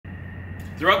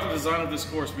Throughout the design of this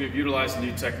course, we have utilized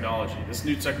new technology. This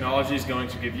new technology is going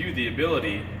to give you the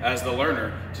ability, as the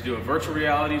learner, to do a virtual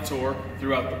reality tour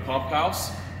throughout the pump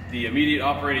house, the immediate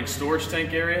operating storage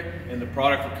tank area, and the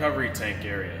product recovery tank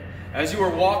area. As you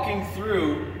are walking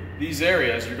through these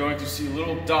areas, you're going to see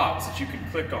little dots that you can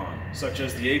click on, such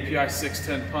as the API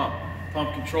 610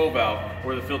 pump control valve,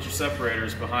 or the filter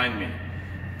separators behind me.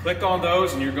 Click on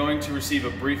those and you're going to receive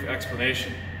a brief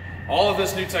explanation. All of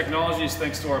this new technology is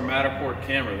thanks to our Matterport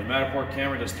camera. The Matterport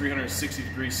camera does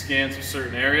 360-degree scans of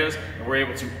certain areas, and we're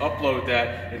able to upload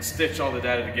that and stitch all the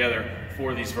data together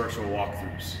for these virtual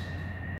walkthroughs.